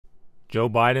Joe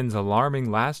Biden's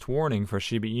alarming last warning for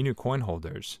Shiba Inu coin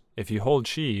holders. If you hold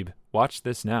SHIB, watch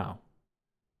this now.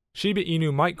 Shiba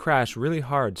Inu might crash really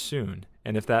hard soon,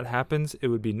 and if that happens, it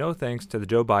would be no thanks to the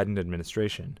Joe Biden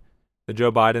administration. The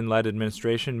Joe Biden-led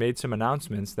administration made some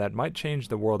announcements that might change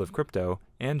the world of crypto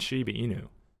and Shiba Inu.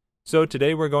 So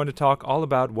today we're going to talk all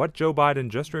about what Joe Biden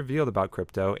just revealed about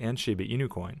crypto and Shiba Inu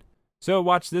coin. So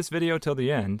watch this video till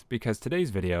the end, because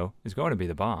today's video is going to be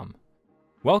the bomb.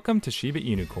 Welcome to Shiba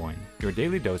Inu Coin, your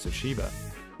daily dose of Shiba.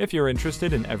 If you're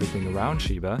interested in everything around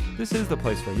Shiba, this is the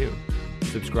place for you.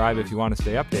 Subscribe if you want to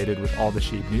stay updated with all the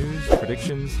Shib news,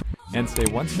 predictions, and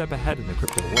stay one step ahead in the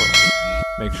crypto world.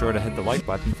 Make sure to hit the like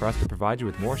button for us to provide you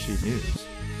with more Shib news.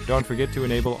 Don't forget to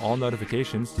enable all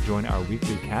notifications to join our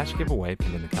weekly cash giveaway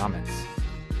pinned in the comments.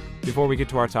 Before we get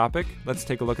to our topic, let's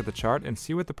take a look at the chart and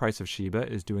see what the price of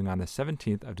Shiba is doing on the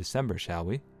 17th of December, shall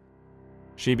we?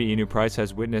 Shiba Inu price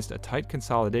has witnessed a tight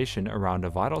consolidation around a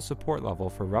vital support level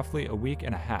for roughly a week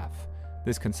and a half.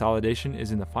 This consolidation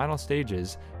is in the final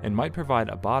stages and might provide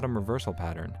a bottom reversal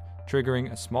pattern,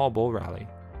 triggering a small bull rally.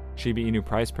 Shiba Inu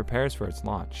price prepares for its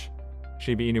launch.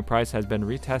 Shiba Inu price has been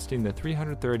retesting the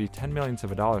 330 10 millionths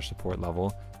of a dollar support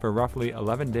level for roughly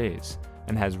 11 days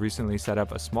and has recently set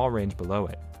up a small range below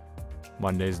it.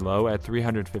 Monday's low at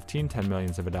 315 10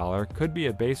 millionths of a dollar could be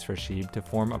a base for SHIB to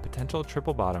form a potential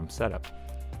triple bottom setup.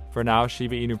 For now,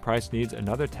 Shiba Inu price needs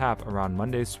another tap around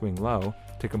Monday's swing low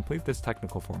to complete this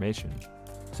technical formation.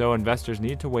 So investors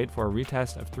need to wait for a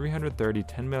retest of 330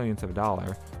 10 millionths of a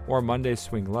dollar or Monday's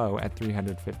swing low at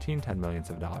 315 10 millionths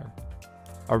of a dollar.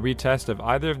 A retest of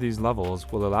either of these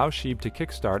levels will allow SHIB to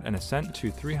kickstart an ascent to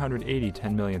 380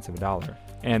 10 millionths of a dollar,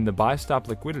 and the buy stop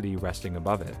liquidity resting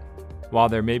above it. While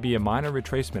there may be a minor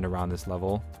retracement around this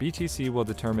level, BTC will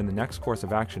determine the next course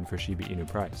of action for Shiba Inu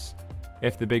price.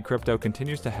 If the big crypto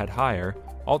continues to head higher,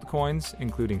 altcoins,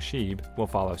 including SHIB, will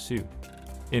follow suit.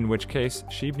 In which case,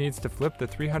 SHIB needs to flip the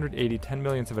 380 10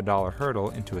 millionths of a dollar hurdle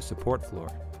into a support floor.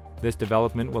 This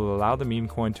development will allow the meme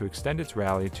coin to extend its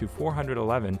rally to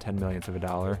 411 10 millionths of a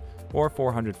dollar or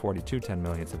 442 10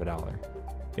 millionths of a dollar.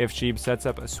 If SHIB sets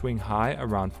up a swing high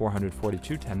around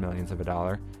 442 10 millionths of a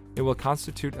dollar, it will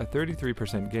constitute a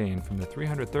 33% gain from the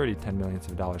 330 10 millionths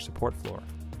of a dollar support floor.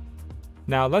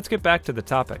 Now let's get back to the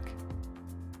topic.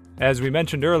 As we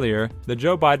mentioned earlier, the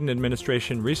Joe Biden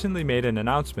administration recently made an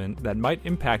announcement that might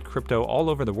impact crypto all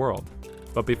over the world.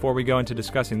 But before we go into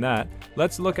discussing that,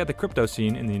 let's look at the crypto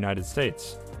scene in the United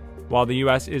States. While the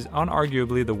US is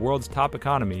unarguably the world's top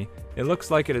economy, it looks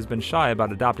like it has been shy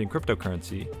about adopting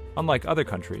cryptocurrency, unlike other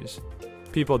countries.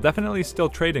 People definitely still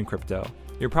trade in crypto,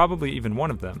 you're probably even one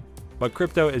of them, but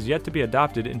crypto is yet to be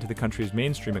adopted into the country's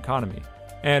mainstream economy.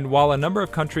 And while a number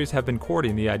of countries have been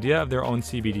courting the idea of their own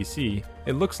CBDC,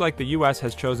 it looks like the US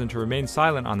has chosen to remain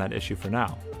silent on that issue for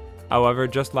now. However,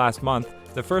 just last month,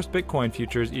 the first Bitcoin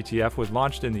futures ETF was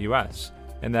launched in the US,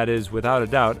 and that is, without a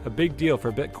doubt, a big deal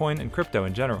for Bitcoin and crypto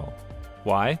in general.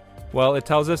 Why? Well, it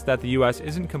tells us that the US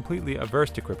isn't completely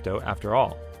averse to crypto after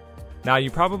all. Now,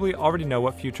 you probably already know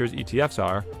what futures ETFs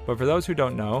are, but for those who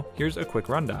don't know, here's a quick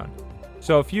rundown.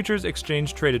 So futures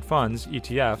exchange-traded funds,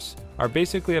 ETFs, are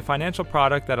basically a financial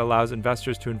product that allows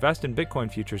investors to invest in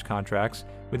Bitcoin futures contracts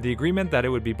with the agreement that it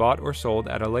would be bought or sold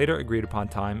at a later agreed-upon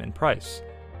time and price.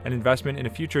 An investment in a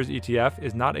futures ETF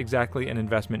is not exactly an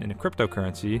investment in a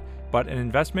cryptocurrency, but an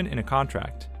investment in a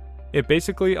contract. It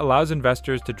basically allows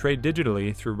investors to trade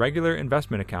digitally through regular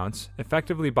investment accounts,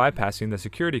 effectively bypassing the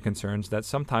security concerns that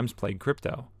sometimes plague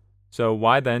crypto. So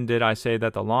why then did I say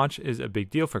that the launch is a big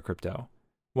deal for crypto?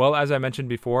 Well, as I mentioned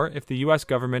before, if the US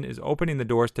government is opening the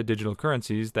doors to digital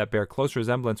currencies that bear close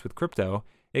resemblance with crypto,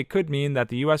 it could mean that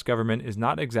the US government is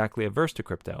not exactly averse to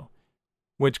crypto,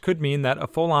 which could mean that a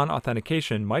full-on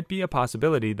authentication might be a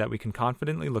possibility that we can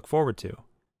confidently look forward to.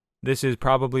 This is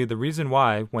probably the reason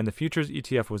why, when the futures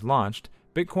ETF was launched,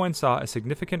 Bitcoin saw a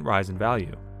significant rise in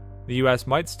value. The US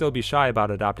might still be shy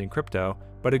about adopting crypto,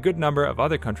 but a good number of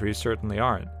other countries certainly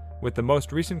aren't, with the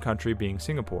most recent country being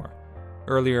Singapore.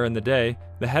 Earlier in the day,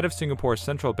 the head of Singapore's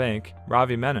central bank,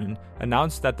 Ravi Menon,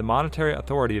 announced that the Monetary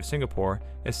Authority of Singapore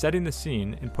is setting the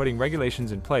scene in putting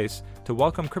regulations in place to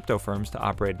welcome crypto firms to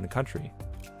operate in the country.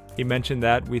 He mentioned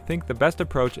that we think the best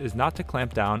approach is not to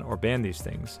clamp down or ban these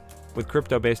things. With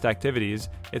crypto-based activities,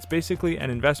 it's basically an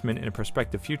investment in a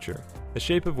prospective future, the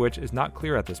shape of which is not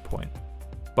clear at this point.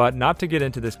 But not to get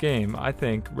into this game, I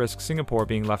think, risks Singapore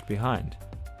being left behind.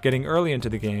 Getting early into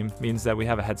the game means that we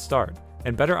have a head start,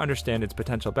 and better understand its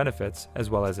potential benefits as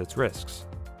well as its risks.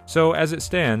 So as it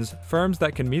stands, firms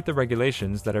that can meet the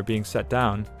regulations that are being set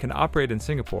down can operate in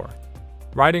Singapore.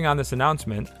 Riding on this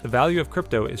announcement, the value of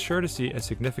crypto is sure to see a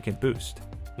significant boost.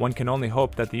 One can only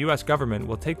hope that the US government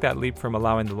will take that leap from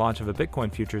allowing the launch of a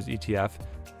Bitcoin futures ETF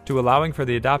to allowing for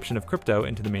the adoption of crypto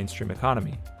into the mainstream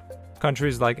economy.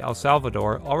 Countries like El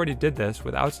Salvador already did this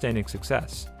with outstanding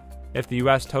success. If the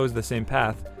US toes the same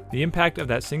path, the impact of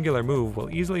that singular move will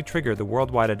easily trigger the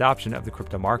worldwide adoption of the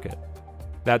crypto market.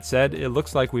 That said, it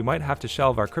looks like we might have to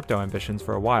shelve our crypto ambitions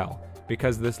for a while,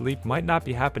 because this leap might not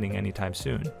be happening anytime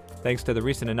soon, thanks to the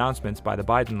recent announcements by the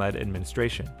Biden-led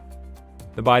administration.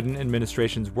 The Biden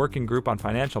administration's Working Group on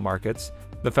Financial Markets,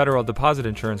 the Federal Deposit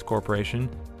Insurance Corporation,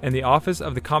 and the Office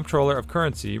of the Comptroller of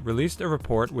Currency released a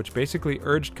report which basically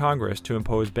urged Congress to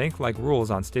impose bank-like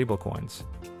rules on stablecoins.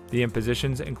 The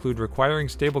impositions include requiring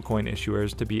stablecoin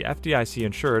issuers to be FDIC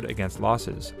insured against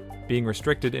losses, being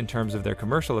restricted in terms of their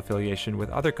commercial affiliation with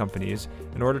other companies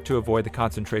in order to avoid the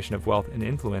concentration of wealth and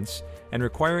influence, and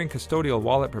requiring custodial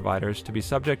wallet providers to be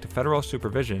subject to federal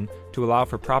supervision to allow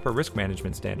for proper risk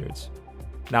management standards.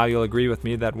 Now you'll agree with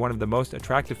me that one of the most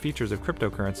attractive features of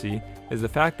cryptocurrency is the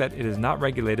fact that it is not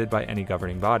regulated by any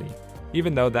governing body,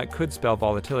 even though that could spell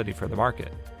volatility for the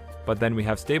market. But then we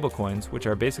have stablecoins, which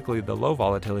are basically the low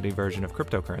volatility version of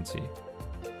cryptocurrency.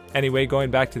 Anyway,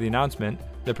 going back to the announcement,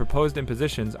 the proposed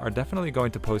impositions are definitely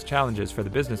going to pose challenges for the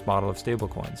business model of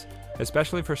stablecoins,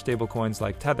 especially for stablecoins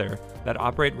like Tether that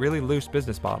operate really loose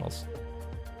business models.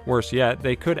 Worse yet,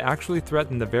 they could actually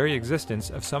threaten the very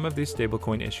existence of some of these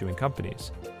stablecoin issuing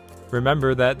companies.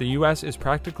 Remember that the US is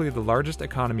practically the largest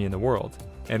economy in the world,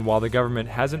 and while the government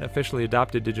hasn't officially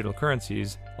adopted digital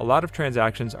currencies, a lot of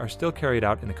transactions are still carried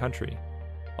out in the country.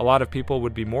 A lot of people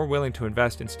would be more willing to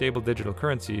invest in stable digital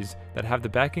currencies that have the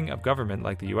backing of government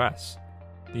like the US.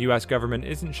 The US government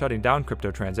isn't shutting down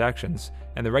crypto transactions,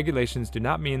 and the regulations do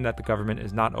not mean that the government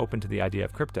is not open to the idea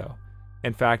of crypto.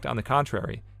 In fact, on the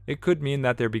contrary, it could mean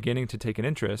that they're beginning to take an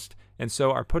interest, and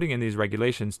so are putting in these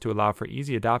regulations to allow for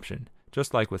easy adoption,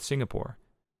 just like with Singapore.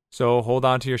 So hold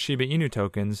on to your Shiba Inu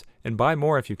tokens and buy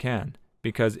more if you can,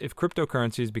 because if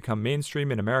cryptocurrencies become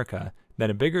mainstream in America, then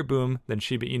a bigger boom than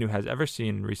Shiba Inu has ever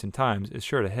seen in recent times is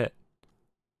sure to hit.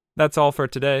 That's all for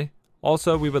today.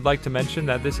 Also, we would like to mention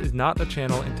that this is not a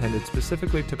channel intended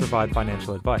specifically to provide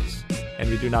financial advice, and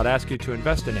we do not ask you to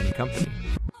invest in any company.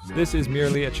 This is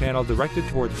merely a channel directed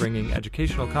towards bringing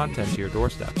educational content to your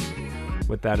doorsteps.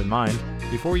 With that in mind,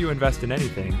 before you invest in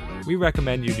anything, we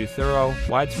recommend you do thorough,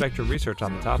 wide-spectrum research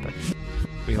on the topic.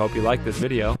 We hope you liked this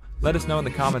video. Let us know in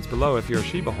the comments below if you're a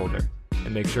Shiba holder,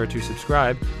 and make sure to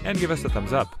subscribe and give us a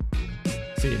thumbs up.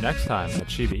 See you next time at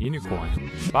Shiba Inu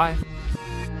Coin. Bye!